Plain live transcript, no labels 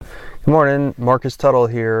Good morning, Marcus Tuttle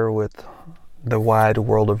here with the wide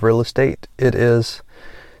world of real estate. It is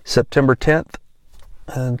September 10th,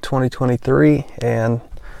 2023, and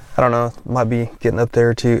I don't know, might be getting up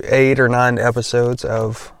there to 8 or 9 episodes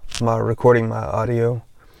of my recording my audio.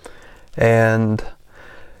 And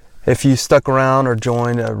if you stuck around or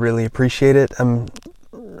joined, I really appreciate it. I'm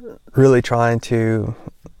really trying to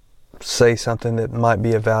say something that might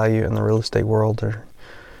be of value in the real estate world, or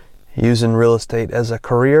using real estate as a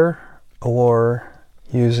career, or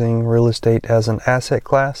using real estate as an asset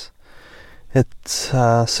class. It's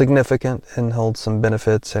significant and holds some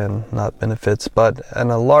benefits and not benefits, but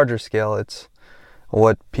on a larger scale, it's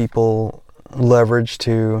what people leverage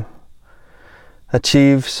to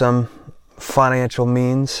achieve some financial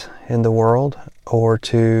means in the world, or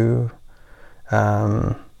to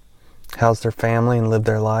house their family and live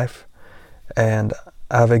their life. And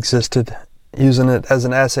I've existed using it as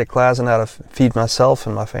an asset class and how to feed myself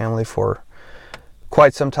and my family for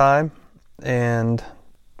quite some time, and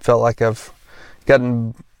felt like I've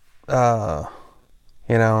gotten, I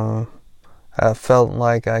felt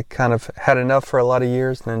like I kind of had enough for a lot of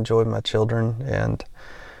years and enjoyed my children. And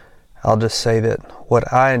I'll just say that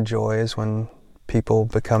what I enjoy is when people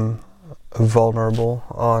become vulnerable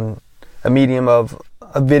on a medium of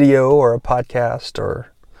a video or a podcast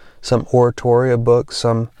or some oratory, a book,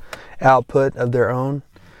 some output of their own,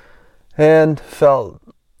 and felt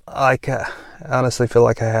like, I honestly feel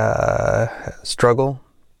like I struggle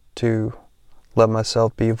to let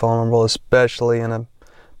myself be vulnerable, especially in a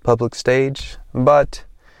public stage. But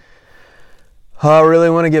I really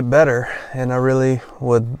want to get better, and I really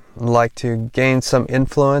would like to gain some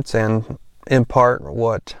influence and impart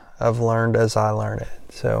what I've learned as I learn it.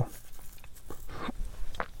 So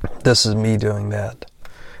this is me doing that.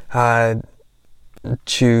 I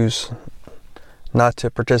choose not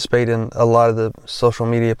to participate in a lot of the social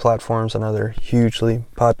media platforms. I know they're hugely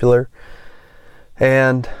popular,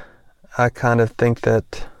 and I kind of think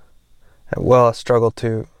that, I struggle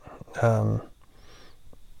to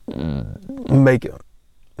make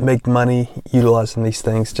money utilizing these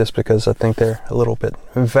things, just because I think they're a little bit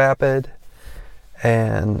vapid,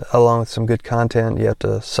 and along with some good content, you have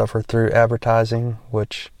to suffer through advertising,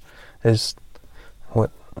 which is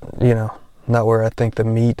not where I think the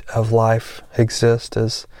meat of life exists,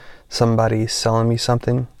 is somebody selling me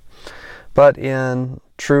something. But in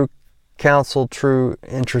true counsel, true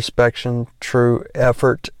introspection, true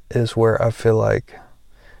effort is where I feel like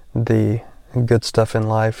the good stuff in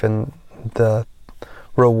life and the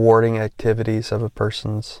rewarding activities of a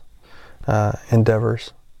person's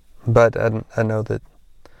endeavors. But I know that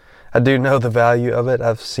I do know the value of it.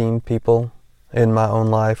 I've seen people in my own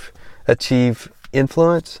life achieve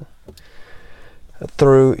influence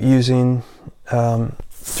through using,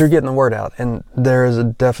 through getting the word out. And there is a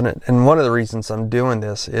definite, and one of the reasons I'm doing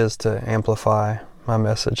this is to amplify my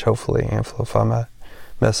message, hopefully amplify my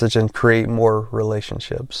message and create more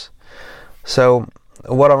relationships. So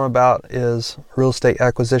what I'm about is real estate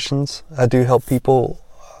acquisitions. I do help people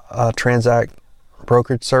transact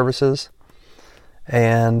brokerage services,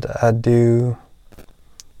 and I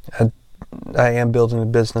am building a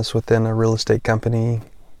business within a real estate company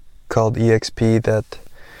called EXP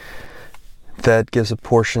that gives a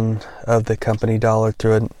portion of the company dollar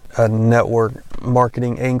through a network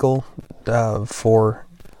marketing angle for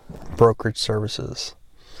brokerage services.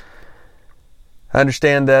 I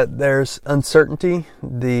understand that there's uncertainty.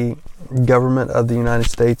 The government of the United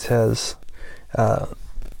States has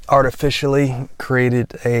artificially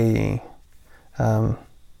created a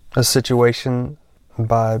situation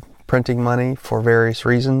by printing money for various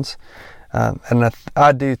reasons. And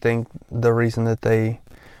I do think the reason that they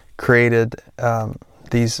created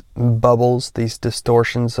these bubbles, these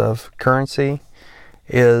distortions of currency,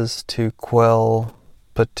 is to quell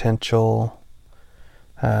potential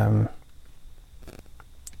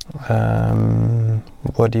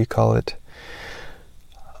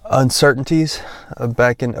uncertainties.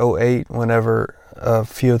 Back in 2008, whenever a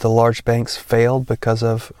few of the large banks failed because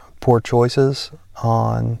of poor choices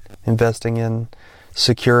on investing in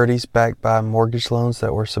securities backed by mortgage loans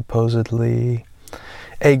that were supposedly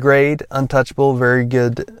A grade, untouchable, very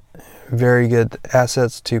good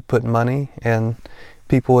assets to put money, and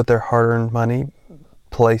people with their hard-earned money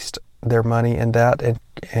placed their money in that,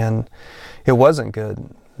 and it wasn't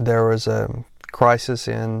good. There was a crisis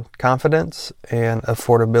in confidence and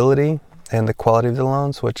affordability and the quality of the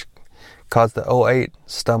loans, which caused the 2008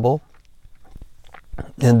 stumble.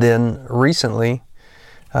 And then recently,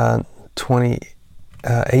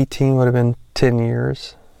 2018 would have been 10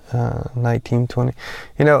 years, 19, 20.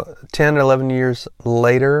 10, 11 years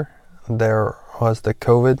later, there was the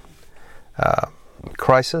COVID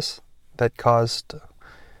crisis that caused,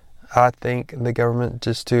 I think, the government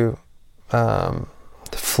just to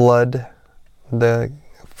flood the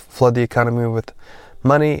economy with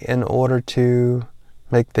money in order to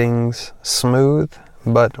make things smooth.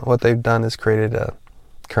 But what they've done is created a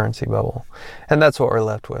currency bubble, and that's what we're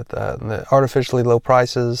left with. The artificially low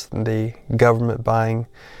prices, the government buying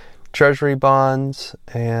treasury bonds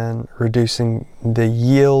and reducing the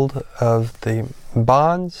yield of the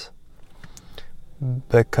bonds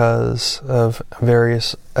because of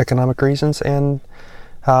various economic reasons, and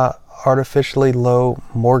artificially low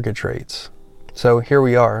mortgage rates. So here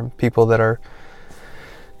we are, people that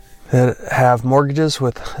have mortgages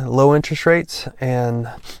with low interest rates and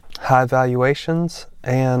high valuations,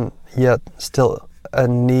 and yet still a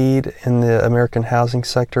need in the American housing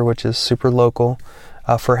sector, which is super local,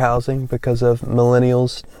 for housing because of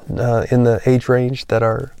millennials in the age range that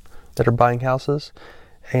are buying houses,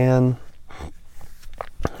 and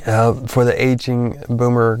for the aging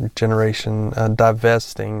boomer generation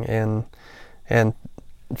divesting and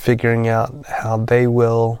figuring out how they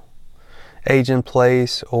will age in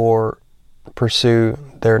place or pursue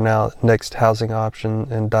their next housing option,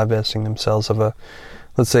 and divesting themselves of a,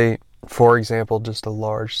 let's say, for example, just a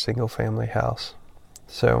large single family house.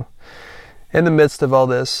 So in the midst of all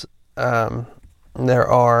this, there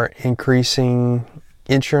are increasing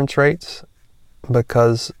insurance rates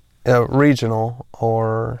because regional,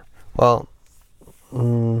 or, well,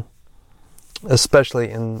 especially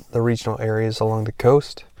in the regional areas along the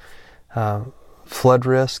coast, flood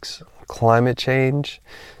risks, climate change.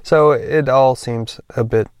 So it all seems a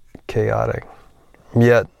bit chaotic.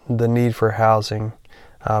 Yet the need for housing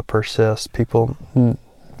persists. People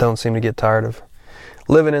don't seem to get tired of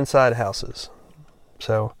living inside houses.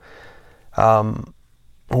 So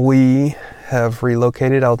we have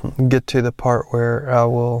relocated. I'll get to the part where I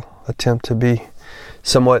will attempt to be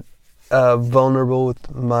somewhat vulnerable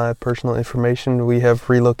with my personal information. We have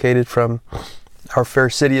relocated from our fair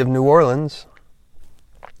city of New Orleans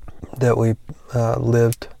that we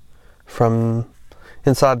lived from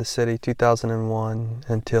inside the city 2001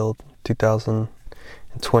 until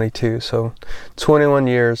 2022. So 21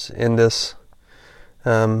 years in this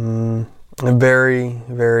very,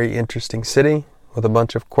 very interesting city with a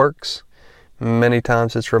bunch of quirks. Many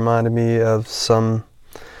times it's reminded me of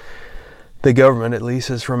the government at least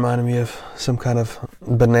has reminded me of some kind of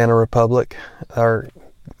banana republic.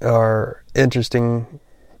 Our interesting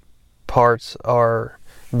parts are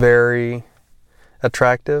very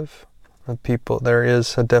attractive. People, there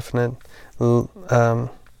is a definite kind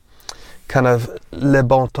of le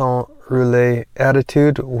bon temps roulé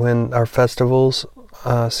attitude when our festivals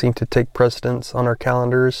seem to take precedence on our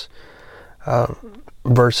calendars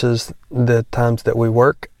versus the times that we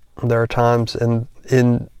work. There are times in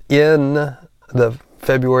the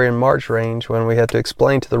February and March range when we have to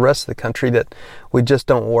explain to the rest of the country that we just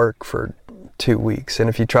don't work for 2 weeks. And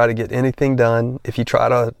if you try to get anything done, if you try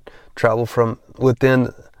to travel from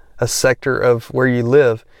within a sector of where you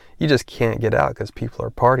live, you just can't get out because people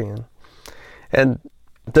are partying. And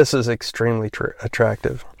this is extremely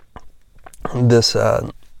attractive. This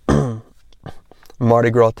Mardi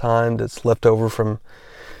Gras time that's left over from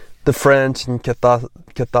the French and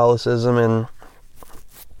Catholicism, and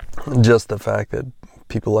just the fact that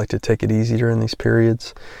people like to take it easy during these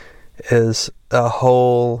periods is a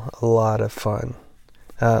whole lot of fun.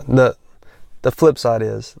 The flip side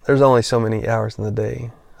is there's only so many hours in the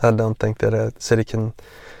day. I don't think that a city can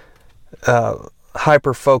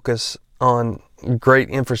hyper focus on great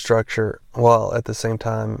infrastructure while at the same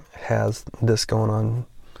time has this going on.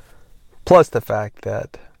 Plus the fact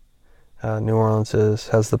that New Orleans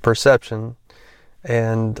has the perception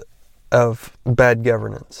of bad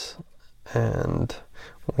governance, and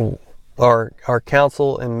our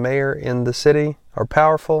council and mayor in the city are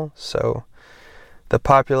powerful. So the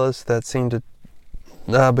populace that seem to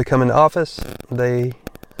become in office, they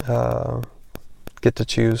get to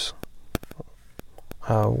choose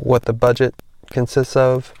what the budget consists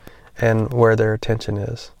of and where their attention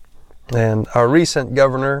is. And our recent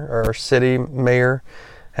governor, our city mayor,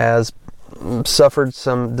 has suffered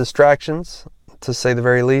some distractions, to say the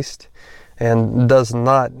very least, and does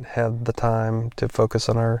not have the time to focus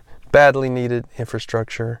on our badly needed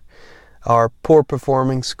infrastructure, our poor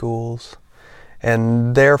performing schools,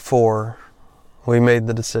 and therefore we made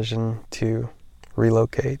the decision to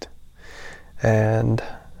relocate. And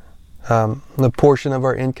the portion of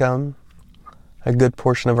our income, a good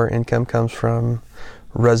portion of our income, comes from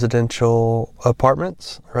residential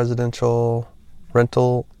apartments, residential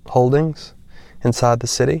rental holdings inside the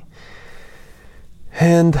city.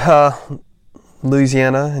 And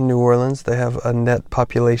Louisiana and New Orleans, they have a net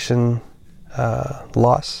population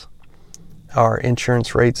loss. Our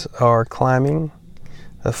insurance rates are climbing.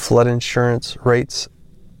 The flood insurance rates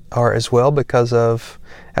are as well because of,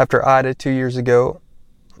 after Ida 2 years ago,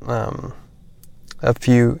 a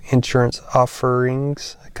few insurance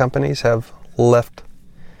offerings companies have left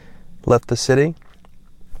the city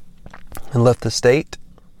and left the state,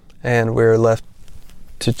 and we're left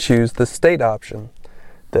to choose the state option.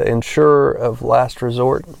 The insurer of last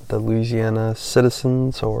resort, the Louisiana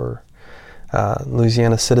Citizens or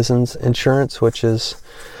Louisiana Citizens Insurance, which is,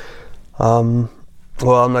 I'm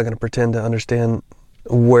not going to pretend to understand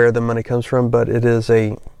where the money comes from, but it is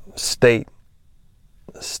a state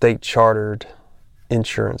chartered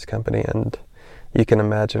insurance company, and you can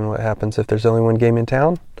imagine what happens if there's only one game in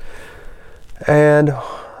town. And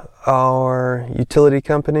our utility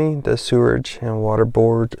company, the Sewerage and Water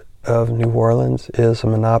Board of New Orleans, is a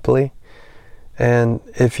monopoly. And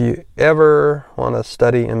if you ever want to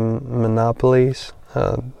study in monopolies,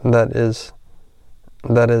 that is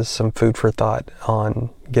some food for thought on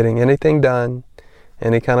getting anything done,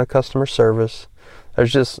 any kind of customer service.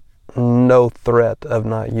 There's just no threat of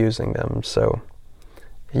not using them. So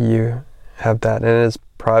you have that, and it is a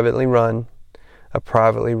privately run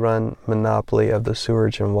monopoly of the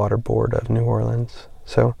Sewerage and Water Board of New Orleans.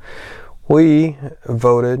 So we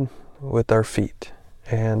voted with our feet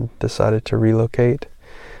and decided to relocate.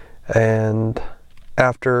 And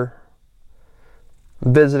after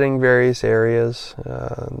visiting various areas,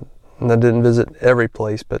 and I didn't visit every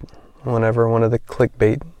place, but whenever one of the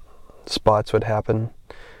clickbait spots would happen,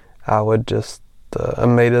 I would just I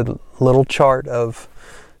made a little chart of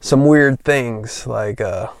some weird things, like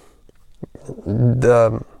for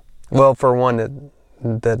one,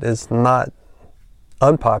 that is not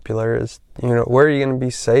unpopular is, where are you going to be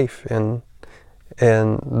safe in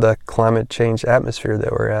the climate change atmosphere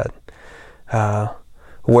that we're at?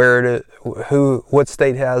 What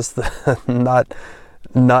state has the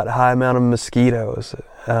not high amount of mosquitoes?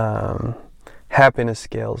 Happiness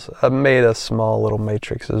scales. I made a small little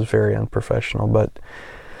matrix. It was very unprofessional, but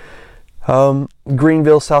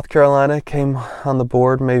Greenville, South Carolina came on the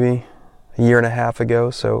board maybe a year and a half ago,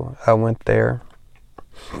 so I went there,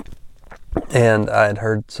 and I had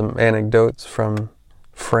heard some anecdotes from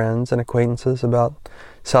friends and acquaintances about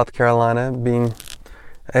South Carolina being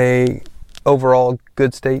a overall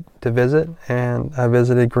good state to visit, and I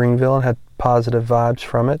visited Greenville and had positive vibes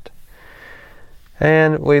from it.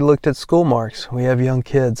 And we looked at school marks. We have young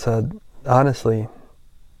kids. I honestly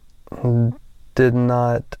did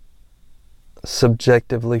not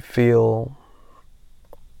subjectively feel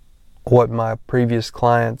what my previous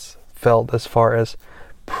clients felt as far as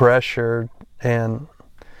pressure and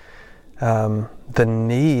the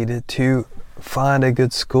need to find a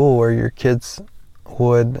good school where your kids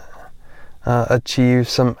would achieve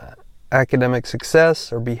some academic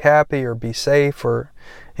success or be happy or be safe or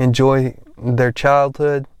enjoy their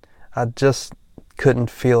childhood. I just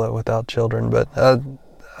couldn't feel it without children, but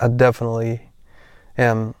I definitely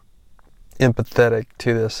am empathetic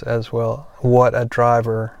to this as well. What a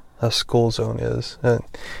driver a school zone is.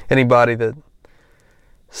 Anybody that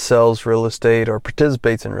sells real estate or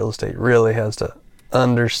participates in real estate really has to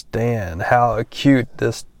understand how acute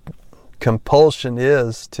this compulsion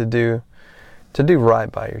is to do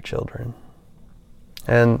right by your children.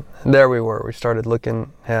 And there we were. We started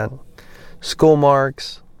looking at school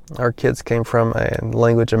marks. Our kids came from a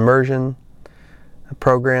language immersion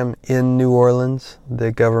program in New Orleans.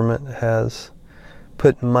 The government has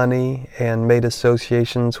put money and made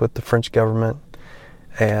associations with the French government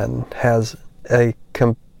and has a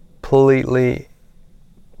completely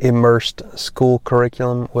immersed school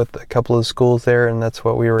curriculum with a couple of schools there, and that's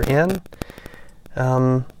what we were in.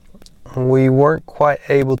 We weren't quite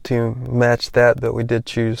able to match that, but we did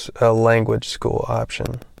choose a language school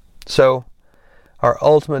option. So our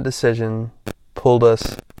ultimate decision pulled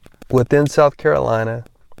us within South Carolina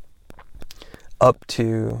up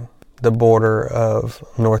to the border of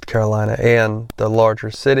North Carolina and the larger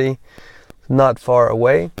city, not far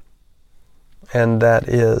away, and that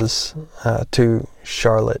is to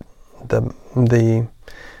Charlotte, the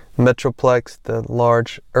metroplex, the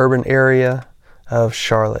large urban area of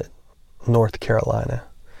Charlotte, North Carolina.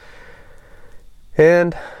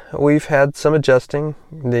 And we've had some adjusting.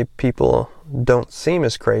 The people don't seem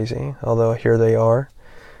as crazy, although here they are.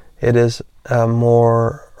 It is a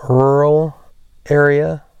more rural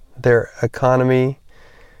area. Their economy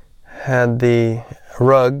had the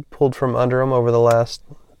rug pulled from under them over the last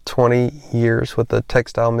 20 years with the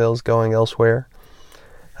textile mills going elsewhere.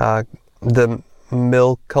 The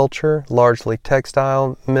mill culture, largely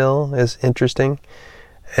textile mill, is interesting,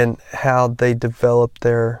 and how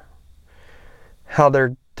their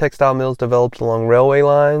textile mills developed along railway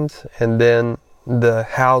lines, and then the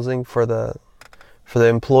housing for the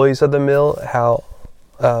employees of the mill, how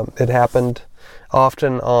it happened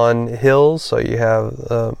often on hills. So you have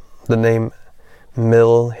the name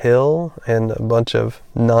Mill Hill and a bunch of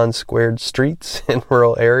non-squared streets in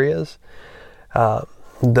rural areas.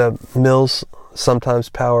 The mills sometimes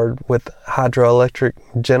powered with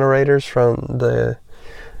hydroelectric generators from the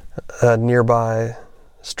nearby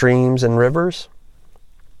streams and rivers.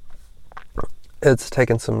 It's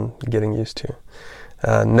taken some getting used to.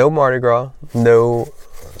 No Mardi Gras, no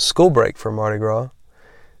school break for Mardi Gras.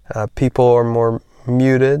 People are more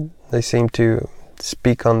muted. They seem to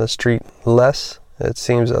speak on the street less. It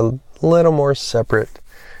seems a little more separate.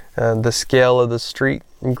 The scale of the street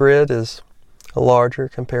grid is larger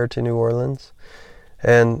compared to New Orleans.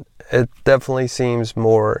 And it definitely seems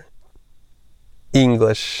more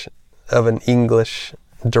English, of an English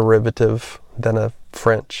derivative than a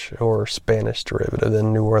French or Spanish derivative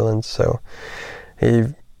in New Orleans. So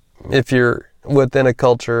if you're within a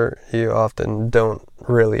culture, you often don't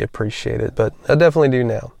really appreciate it, but I definitely do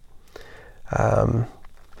now.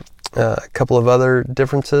 A couple of other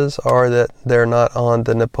differences are that they're not on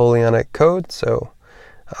the Napoleonic Code, so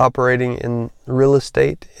operating in real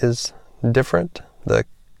estate is different. The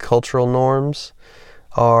cultural norms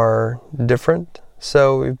are different,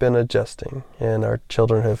 so we've been adjusting, and our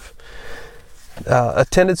children have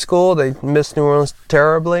attended school. They miss New Orleans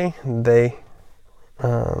terribly. They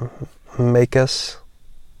make us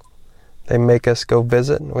go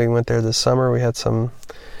visit. We went there this summer. We had some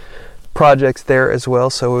projects there as well,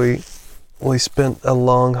 so we spent a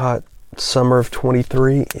long hot summer of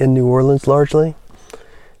 23 in New Orleans largely,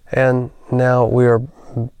 and now we are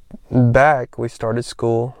back. We started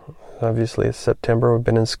school, obviously it's September. We've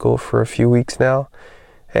been in school for a few weeks now,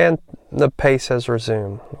 and the pace has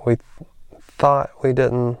resumed. We thought we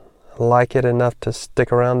didn't like it enough to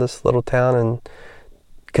stick around this little town, and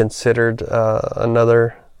considered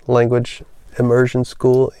another language immersion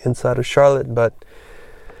school inside of Charlotte, but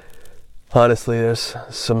honestly there's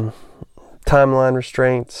some timeline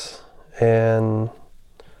restraints and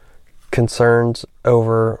concerns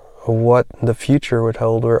over what the future would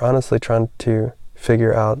hold. We're honestly trying to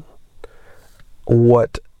figure out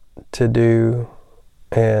what to do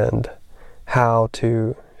and how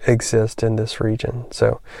to exist in this region.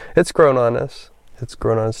 So it's grown on us. It's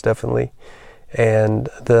grown on us definitely. And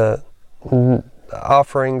the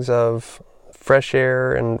offerings of fresh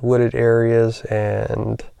air and wooded areas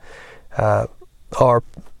and are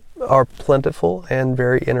plentiful and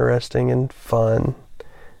very interesting and fun.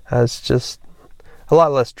 It's just a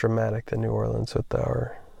lot less dramatic than New Orleans with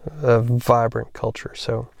our vibrant culture.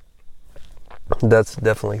 So that's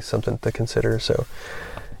definitely something to consider. So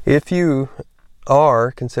if you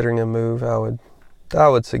are considering a move, I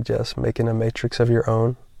would suggest making a matrix of your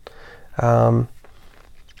own.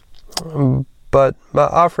 But my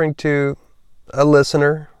offering to a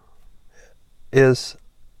listener is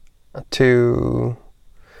to,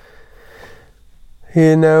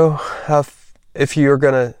 if you're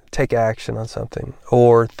going to take action on something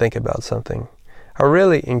or think about something, I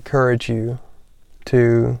really encourage you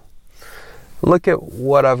to look at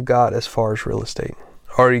what I've got as far as real estate.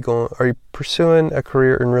 Are you pursuing a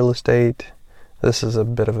career in real estate? This is a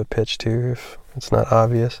bit of a pitch too, if it's not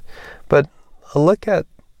obvious. But look at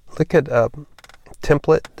a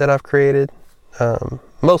template that I've created,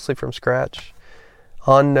 mostly from scratch,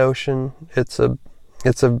 on Notion. It's a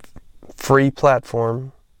free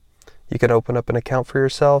platform. You can open up an account for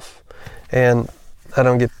yourself, and I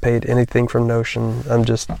don't get paid anything from Notion. I'm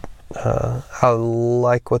just I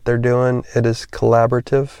like what they're doing. It is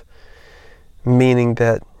collaborative, meaning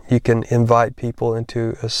that you can invite people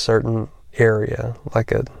into a certain area,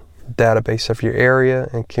 like a database of your area,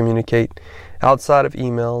 and communicate outside of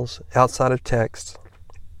emails, outside of text.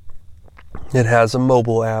 It has a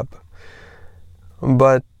mobile app.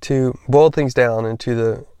 But to boil things down into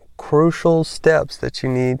the crucial steps that you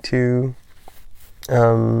need to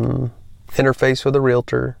interface with a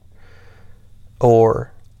realtor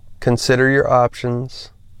or consider your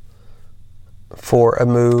options for a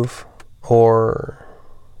move or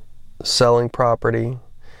selling property,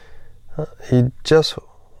 you just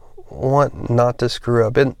want not to screw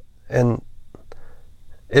up. And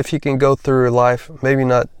if you can go through life, maybe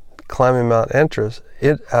not climbing Mount Everest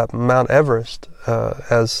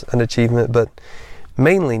as an achievement, but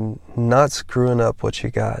mainly not screwing up what you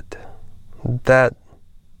got. That,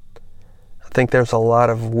 I think there's a lot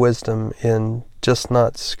of wisdom in just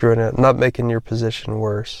not screwing it, not making your position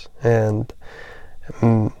worse, and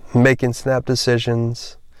making snap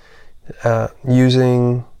decisions,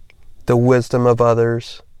 using the wisdom of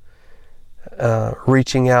others,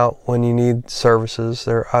 reaching out when you need services.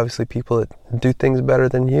 There are obviously people that do things better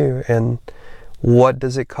than you, and what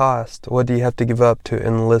does it cost? What do you have to give up to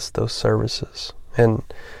enlist those services? And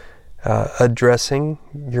addressing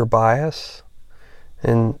your bias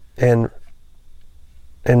and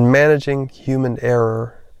managing human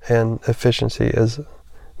error and efficiency as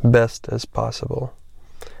best as possible.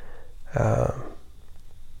 I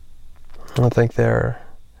think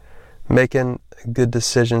making good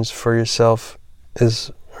decisions for yourself is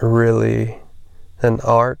really an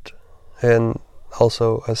art and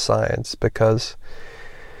also a science, because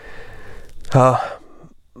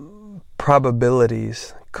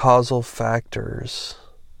probabilities, causal factors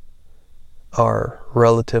are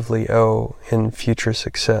relatively low in future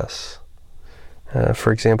success.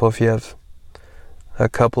 For example, if you have a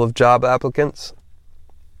couple of job applicants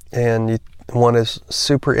and one is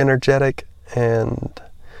super energetic and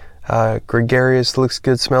gregarious, looks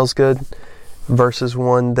good, smells good, versus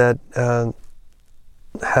one that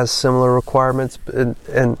has similar requirements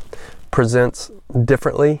and presents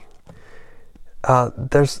differently,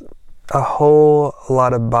 there's a whole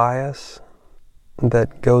lot of bias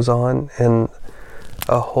that goes on and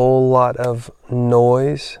a whole lot of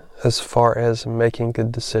noise as far as making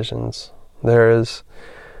good decisions. There is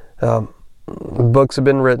books have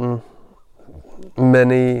been written,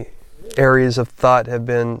 many areas of thought have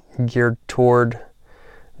been geared toward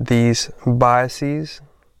these biases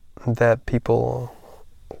that people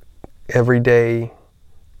every day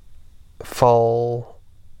fall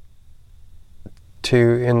to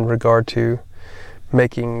in regard to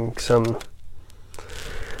making some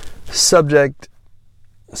subject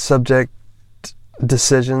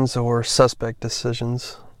decisions or suspect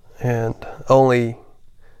decisions, and only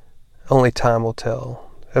time will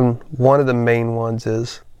tell. And one of the main ones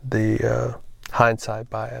is the hindsight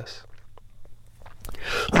bias.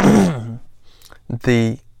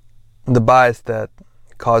 the bias that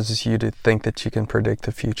causes you to think that you can predict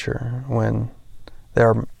the future when there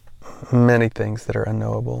are many things that are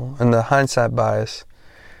unknowable. And the hindsight bias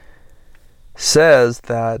says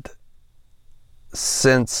that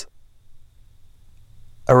since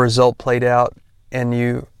a result played out and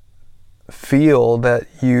you feel that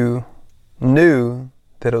you knew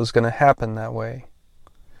that it was going to happen that way,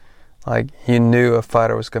 like you knew a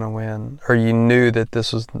fighter was going to win, or you knew that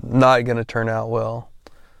this was not going to turn out well,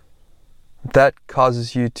 that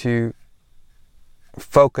causes you to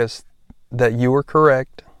focus that you were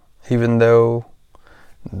correct, even though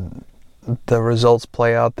the results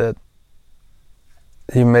play out that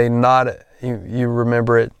you may not, you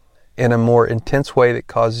remember it in a more intense way that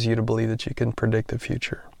causes you to believe that you can predict the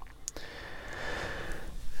future.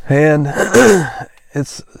 And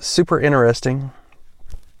it's super interesting.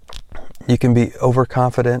 You can be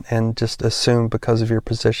overconfident and just assume because of your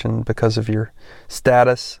position, because of your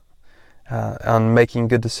status on making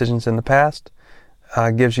good decisions in the past,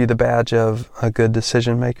 gives you the badge of a good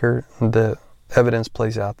decision maker. The evidence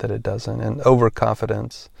plays out that it doesn't. And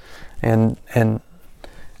overconfidence and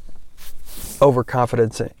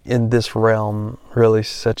overconfidence in this realm really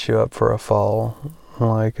sets you up for a fall.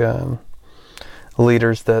 Like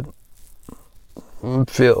leaders that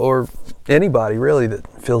feel, or anybody really that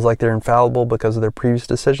feels like they're infallible because of their previous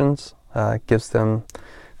decisions, gives them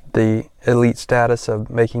the elite status of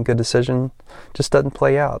making good decisions, just doesn't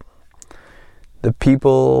play out. The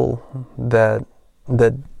people that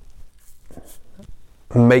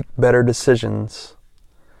make better decisions,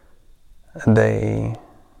 they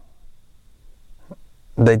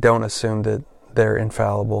don't assume that they're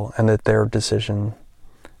infallible and that their decision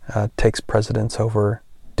takes precedence over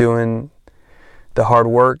doing the hard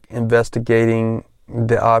work, investigating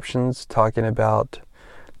the options, talking about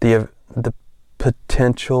the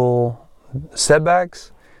potential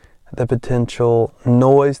setbacks, the potential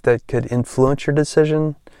noise that could influence your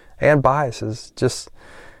decision, and biases. Just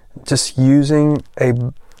using a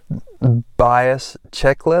bias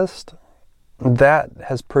checklist, that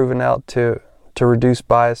has proven out to reduce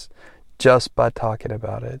bias just by talking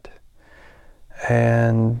about it.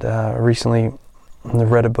 And recently I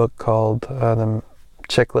read a book called The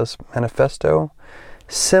Checklist Manifesto.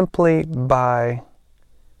 Simply by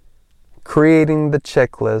creating the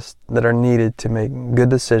checklists that are needed to make good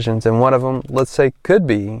decisions, and one of them, let's say, could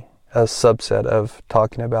be a subset of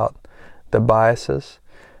talking about the biases,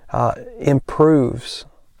 improves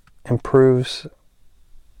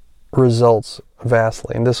results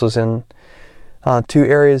vastly. And this was in two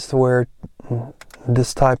areas where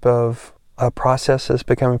this type of process that's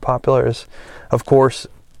becoming popular is, of course,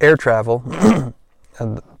 air travel.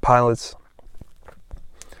 And pilots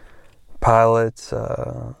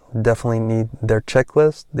definitely need their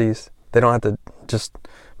checklist. They don't have to just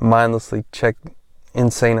mindlessly check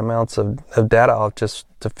insane amounts of data off just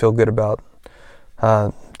to feel good about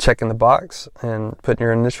checking the box and putting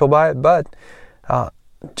your initial by it, but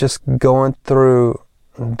just going through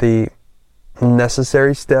the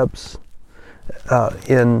necessary steps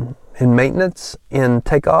in maintenance, in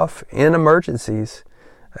takeoff, in emergencies,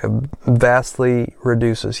 vastly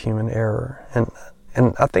reduces human error.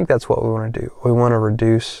 And I think that's what we want to do. We want to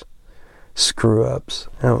reduce screw-ups.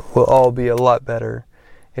 And we'll all be a lot better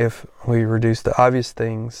if we reduce the obvious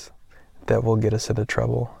things that will get us into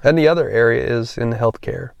trouble. And the other area is in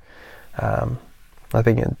healthcare. I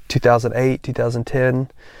think in 2008, 2010,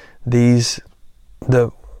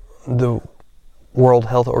 the World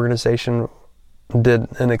Health Organization did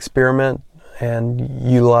an experiment and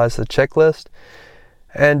utilized the checklist.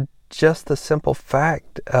 And just the simple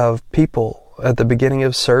fact of people at the beginning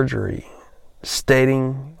of surgery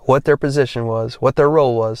stating what their position was, what their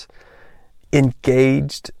role was,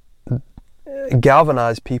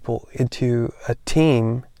 galvanized people into a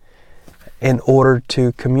team in order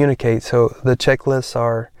to communicate. So the checklists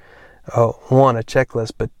are, one, a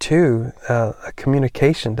checklist, but two, a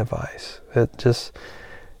communication device. It just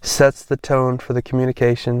sets the tone for the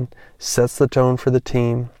communication, sets the tone for the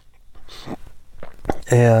team,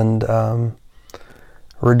 and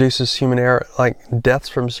reduces human error. Like deaths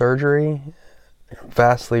from surgery,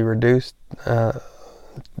 vastly reduced,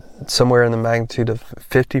 somewhere in the magnitude of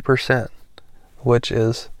 50%, which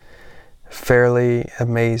is fairly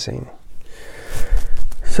amazing.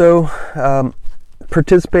 So,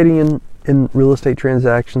 participating in real estate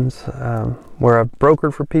transactions, where I've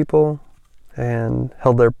brokered for people and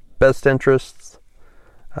held their best interests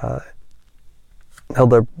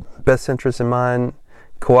in mind,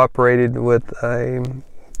 cooperated with a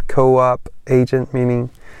co-op agent, meaning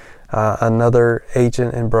another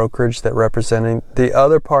agent in brokerage that representing the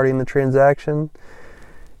other party in the transaction.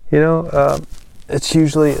 It's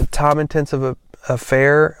usually a time-intensive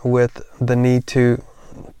affair with the need to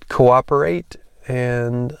cooperate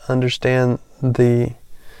and understand the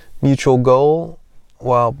mutual goal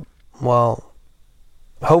while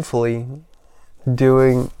hopefully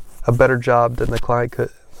doing a better job than the client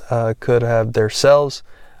could have themselves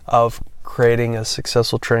of creating a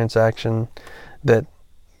successful transaction that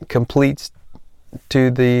completes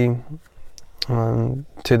to the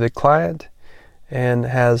client and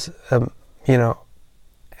has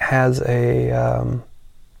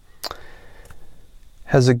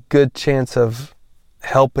a good chance of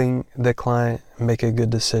helping the client make a good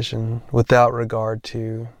decision without regard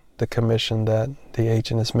to the commission that the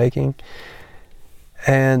agent is making.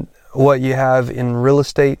 And what you have in real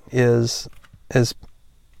estate is a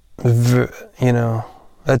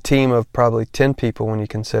team of probably 10 people when you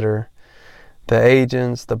consider the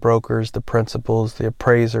agents, the brokers, the principals, the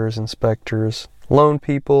appraisers, inspectors, loan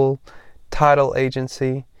people, title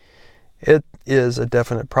agency. It is a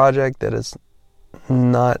definite project that is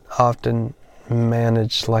not often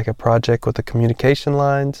managed like a project with the communication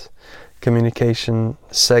lines, communication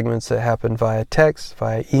segments that happen via text,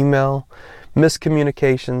 via email,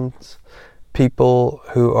 miscommunications, people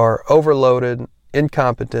who are overloaded,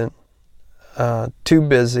 incompetent, too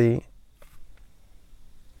busy,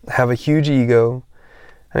 have a huge ego.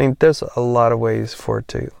 I mean, there's a lot of ways for it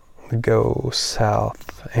to go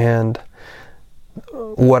south. And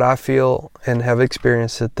what I feel and have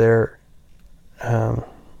experienced that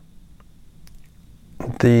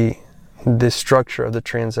the structure of the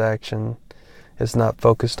transaction is not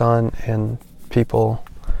focused on, and people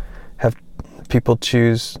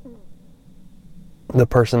choose the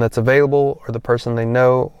person that's available or the person they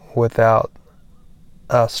know without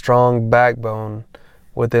a strong backbone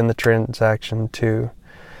within the transaction to,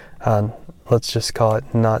 let's just call it,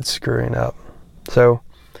 not screwing up. So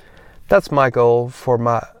that's my goal for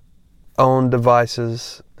my own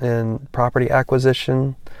devices in property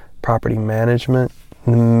acquisition, property management,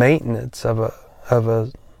 maintenance of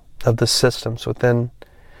the systems within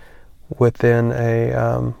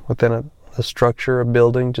a structure, a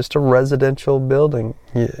building, just a residential building.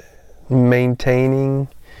 Maintaining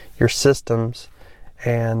your systems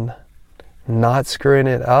and not screwing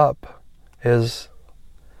it up it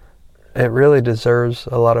really deserves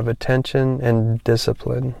a lot of attention and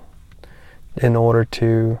discipline in order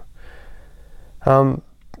to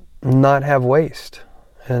not have waste.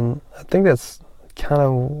 And I think that's kind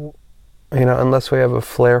of, unless we have a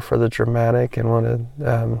flair for the dramatic and want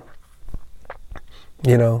to,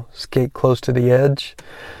 skate close to the edge,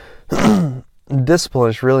 discipline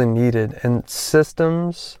is really needed, and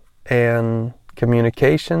systems and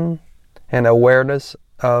communication and awareness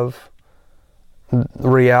of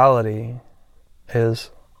reality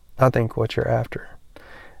is, I think, what you're after.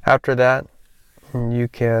 After that, you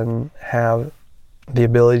can have the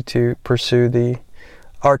ability to pursue the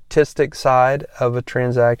artistic side of a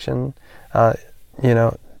transaction.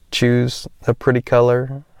 Choose a pretty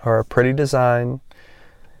color or a pretty design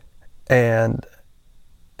and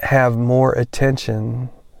have more attention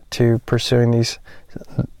to pursuing these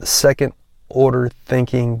second order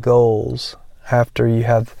thinking goals after you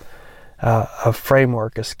have a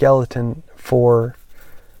framework, a skeleton for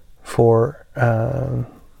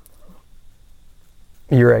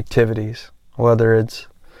your activities, whether it's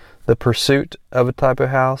the pursuit of a type of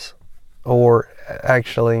house or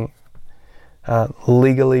actually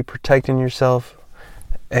legally protecting yourself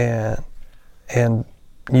and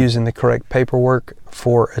using the correct paperwork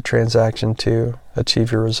for a transaction to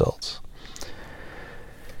achieve your results.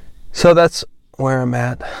 So that's where I'm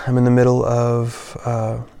at. I'm in the middle of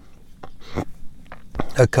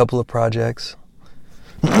a couple of projects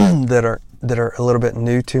that are a little bit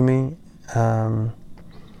new to me.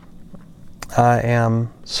 I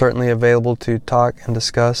am certainly available to talk and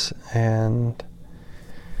discuss and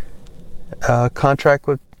contract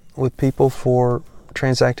with people for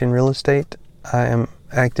transacting real estate. I am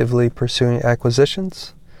actively pursuing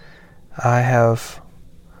acquisitions. I have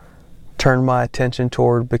turned my attention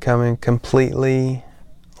toward becoming completely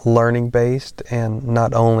learning based and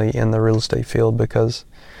not only in the real estate field, because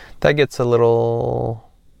that gets a little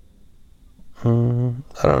one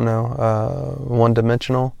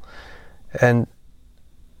dimensional, and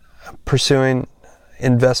pursuing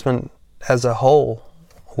investment as a whole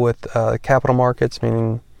with capital markets,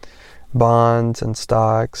 meaning bonds and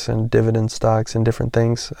stocks and dividend stocks and different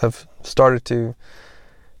things. I've started to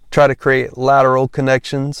try to create lateral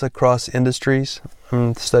connections across industries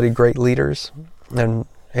and study great leaders and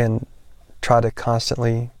try to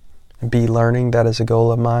constantly be learning. That is a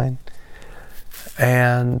goal of mine.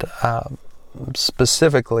 And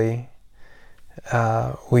specifically,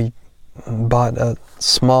 we bought a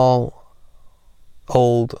small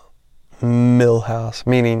old mill house,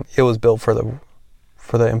 meaning it was built for the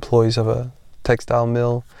employees of a textile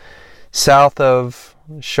mill south of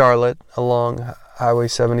Charlotte along Highway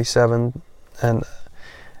 77, and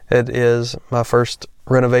it is my first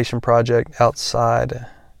renovation project outside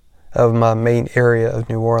of my main area of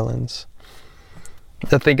New Orleans.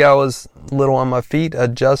 I think I was a little on my feet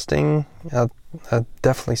adjusting. I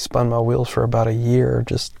definitely spun my wheels for about a year,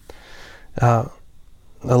 just a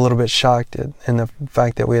little bit shocked in the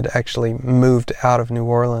fact that we had actually moved out of New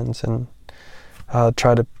Orleans and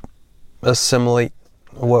tried to assimilate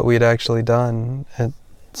what we had actually done. It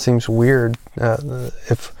seems weird.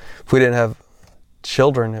 If we didn't have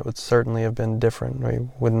children, it would certainly have been different. We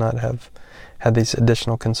would not have had these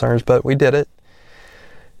additional concerns, but we did it.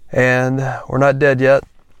 And we're not dead yet.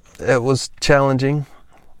 It was challenging,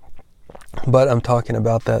 but I'm talking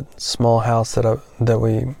about that small house that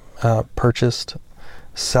we purchased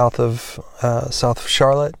south of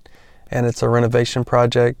Charlotte, and it's a renovation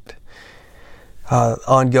project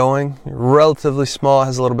ongoing. Relatively small,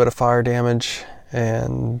 has a little bit of fire damage,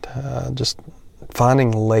 and just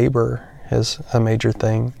finding labor is a major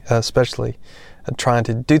thing, especially trying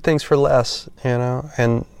to do things for less,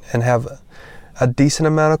 and have a decent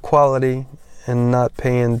amount of quality and not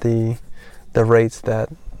paying the rates that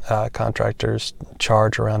contractors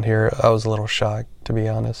charge around here. I was a little shocked, to be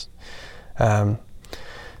honest. In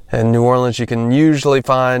New Orleans, you can usually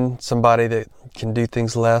find somebody that can do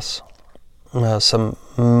things less. Some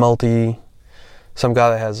guy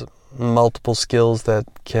that has multiple skills that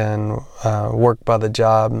can work by the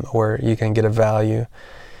job where you can get a value.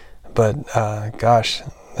 But gosh,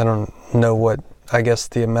 I don't know what. I guess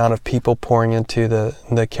the amount of people pouring into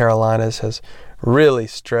the Carolinas has really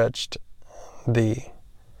stretched the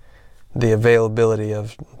availability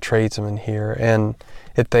of tradesmen here. And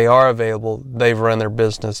if they are available, they've run their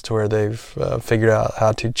business to where they've figured out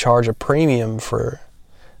how to charge a premium for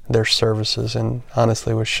their services, and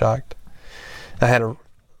honestly was shocked. I had in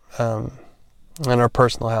our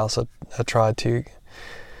personal house, I tried to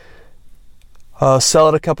sell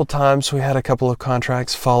it a couple times. We had a couple of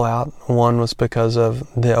contracts fall out. One was because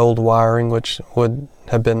of the old wiring, which would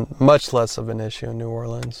have been much less of an issue in New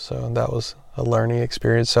Orleans. So that was a learning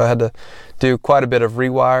experience. So I had to do quite a bit of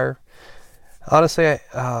rewire. Honestly,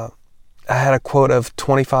 I had a quote of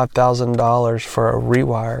 $25,000 for a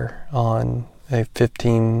rewire on a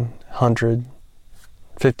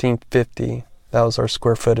 1550. That was our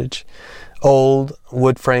square footage. Old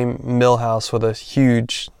wood frame mill house with a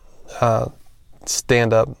huge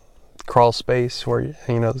stand-up crawl space where,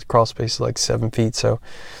 the crawl space is like 7 feet, so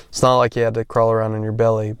it's not like you had to crawl around on your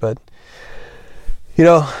belly, but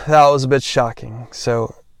that was a bit shocking.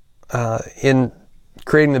 So in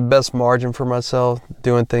creating the best margin for myself,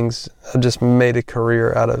 doing things, I just made a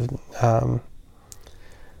career out of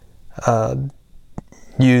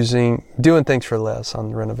doing things for less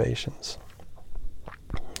on renovations.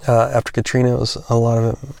 After Katrina, it was a lot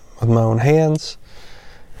of it with my own hands,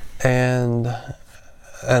 and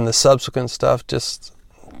the subsequent stuff, just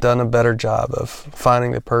done a better job of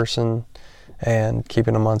finding the person and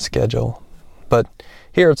keeping them on schedule. But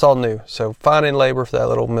here it's all new. So finding labor for that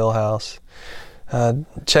little mill house,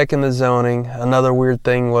 checking the zoning. Another weird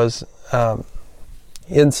thing was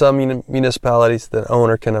in some municipalities, the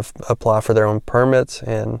owner can apply for their own permits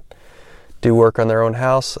and do work on their own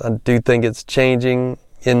house. I do think it's changing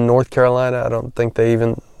in North Carolina. I don't think they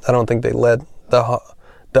let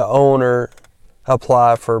the owner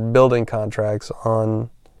apply for building contracts on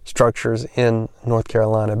structures in North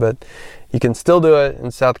Carolina, but you can still do it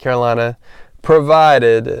in South Carolina,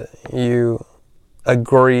 provided you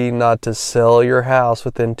agree not to sell your house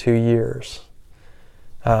within 2 years.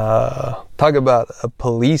 Talk about a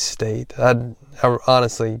police state. I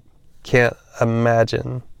honestly can't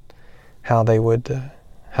imagine how they would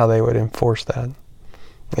enforce that.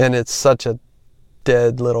 And it's such a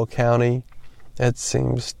dead little county. It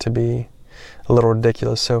seems to be a little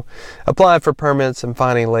ridiculous. So applying for permits and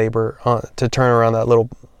finding labor to turn around that little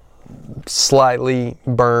slightly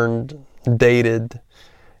burned, dated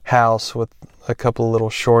house with a couple of little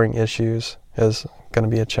shoring issues is going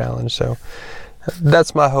to be a challenge. So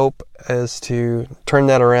that's my hope, is to turn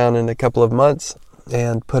that around in a couple of months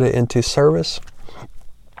and put it into service.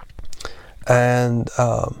 And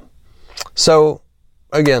so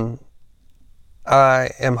again, I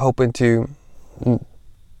am hoping to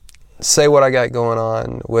say what I got going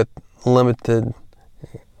on with limited,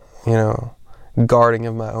 guarding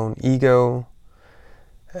of my own ego,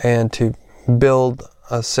 and to build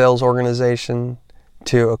a sales organization,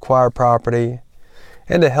 to acquire property,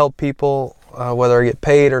 and to help people, whether I get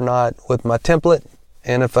paid or not, with my template.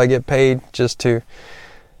 And if I get paid, just to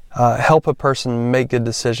help a person make good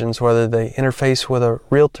decisions, whether they interface with a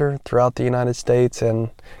realtor throughout the United States and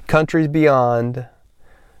countries beyond.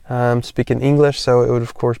 I'm speaking English, so it would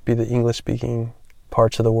of course be the English-speaking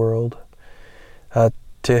parts of the world,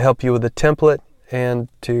 to help you with a template and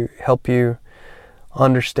to help you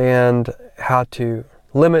understand how to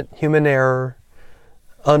limit human error,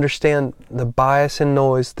 understand the bias and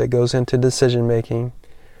noise that goes into decision making,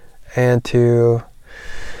 and to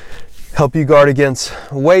help you guard against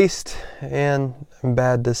waste and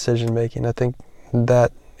bad decision making. I think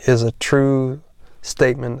that is a true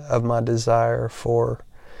statement of my desire for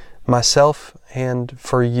myself and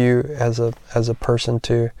for you as a person,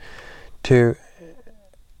 to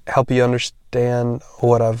help you understand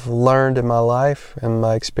what I've learned in my life and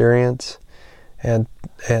my experience, and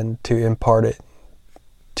to impart it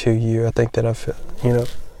to you. I think that I feel,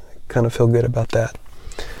 kind of feel good about that.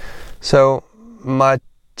 So my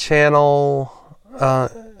channel,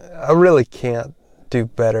 I really can't do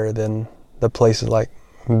better than the places like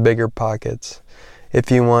Bigger Pockets.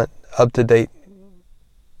 If you want up-to-date,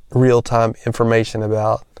 real-time information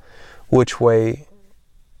about which way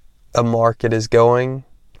a market is going,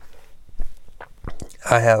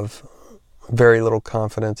 I have very little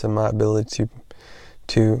confidence in my ability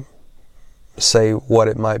to say what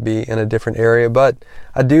it might be in a different area, but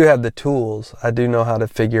I do have the tools. I do know how to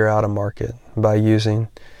figure out a market by using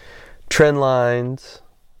trend lines,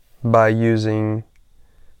 by using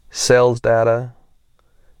sales data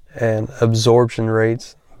and absorption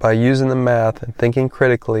rates, by using the math and thinking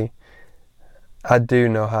critically. I do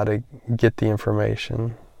know how to get the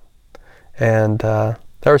information. And there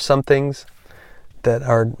are some things that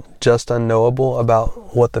are just unknowable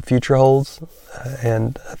about what the future holds.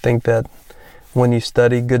 And I think that when you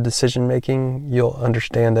study good decision making, you'll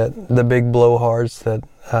understand that the big blowhards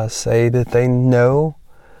that say that they know,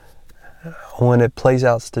 when it plays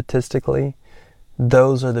out statistically,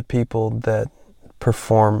 those are the people that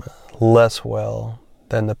perform less well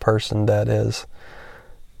than the person that is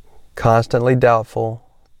constantly doubtful,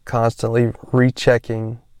 constantly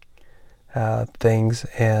rechecking things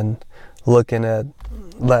and looking at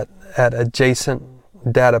adjacent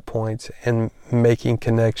data points and making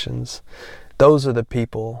connections. Those are the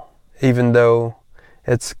people, even though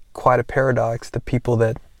it's quite a paradox, the people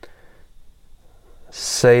that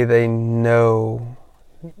say they know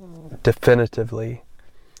definitively,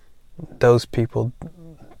 those people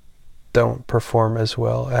don't perform as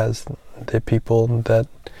well as the people that,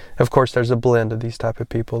 of course, there's a blend of these type of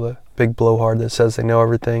people, the big blowhard that says they know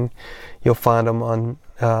everything. You'll find them on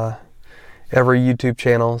every YouTube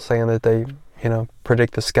channel saying that they,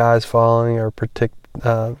 predict the sky's falling or predict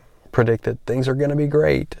that things are going to be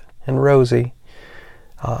great and rosy.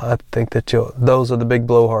 I think that those are the big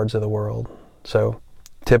blowhards of the world. So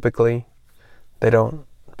typically, they don't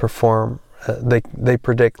perform. They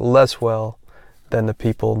predict less well than the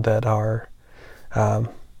people that are a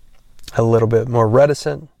little bit more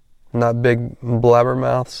reticent, not big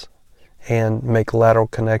blabbermouths, and make lateral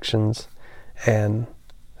connections and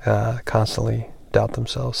constantly doubt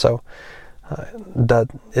themselves. So that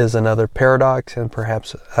is another paradox and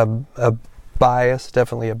perhaps a bias,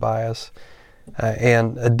 definitely a bias,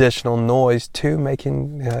 and additional noise to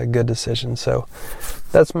making good decisions. So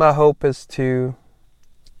that's my hope, is to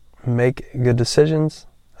make good decisions,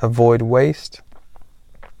 avoid waste,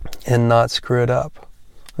 and not screw it up.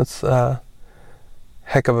 That's a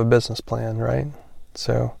heck of a business plan, right?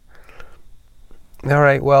 So, all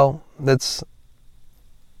right, well, that's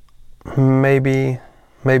maybe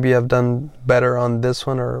I've done better on this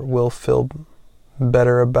one, or will feel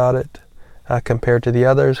better about it compared to the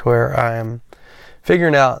others, where I am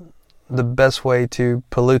figuring out the best way to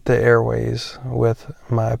pollute the airways with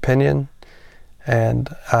my opinion. And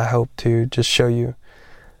I hope to just show you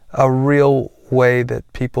a real way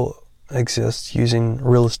that people exist using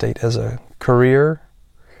real estate as a career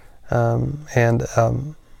and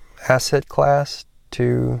asset class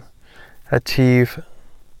to achieve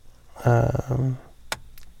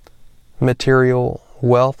material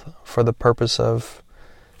wealth for the purpose of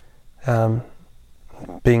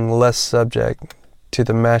being less subject to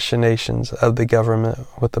the machinations of the government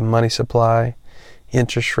with the money supply,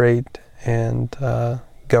 interest rate, and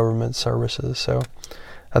government services. So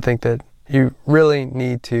I think that you really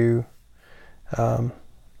need to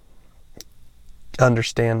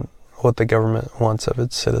understand what the government wants of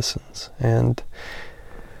its citizens. And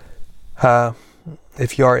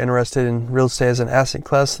if you are interested in real estate as an asset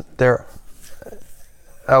class,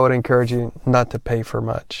 I would encourage you not to pay for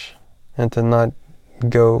much and to not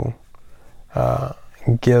go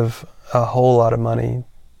give a whole lot of money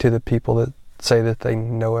to the people that say that they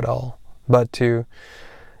know it all, but to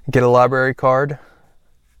get a library card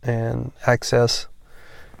and access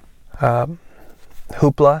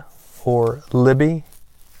Hoopla or Libby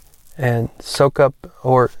and soak up,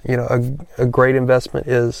 or a great investment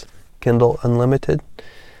is Kindle Unlimited.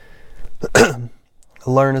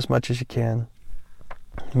 Learn as much as you can,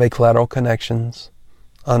 make lateral connections,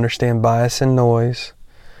 understand bias and noise,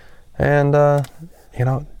 and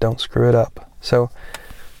don't screw it up. So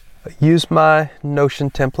use my Notion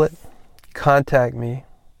template, contact me.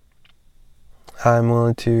 I'm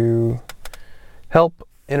willing to help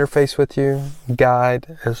interface with you,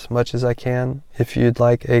 guide as much as I can. If you'd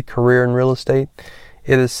like a career in real estate,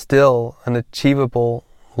 it is still an achievable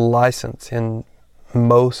license in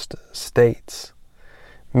most states,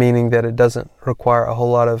 meaning that it doesn't require a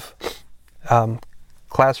whole lot of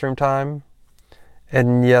classroom time,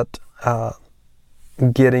 and yet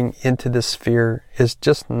getting into this sphere is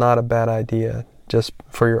just not a bad idea, just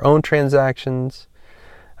for your own transactions,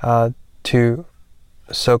 to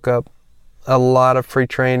soak up a lot of free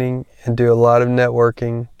training and do a lot of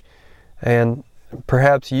networking, and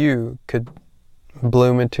perhaps you could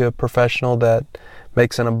bloom into a professional that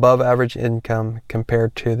makes an above average income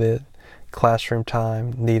compared to the classroom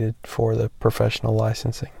time needed for the professional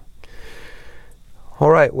licensing. All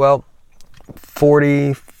right, well,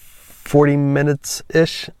 40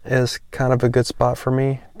 minutes-ish is kind of a good spot for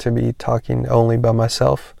me to be talking only by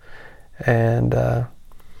myself. And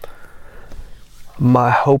my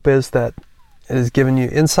hope is that it has given you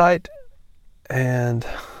insight, and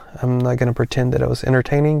I'm not going to pretend that it was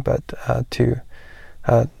entertaining, but to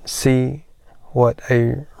see what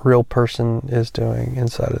a real person is doing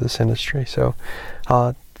inside of this industry. So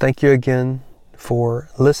thank you again for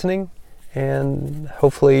listening, and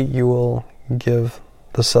hopefully you will give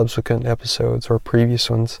the subsequent episodes or previous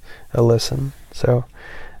ones a listen. So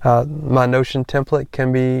my Notion template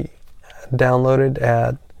can be downloaded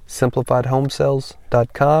at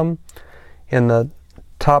simplifiedhomesales.com in the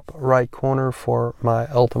top right corner for my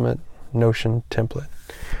ultimate Notion template.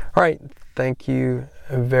 All right, thank you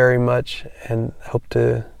very much, and hope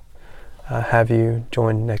to have you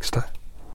join next time.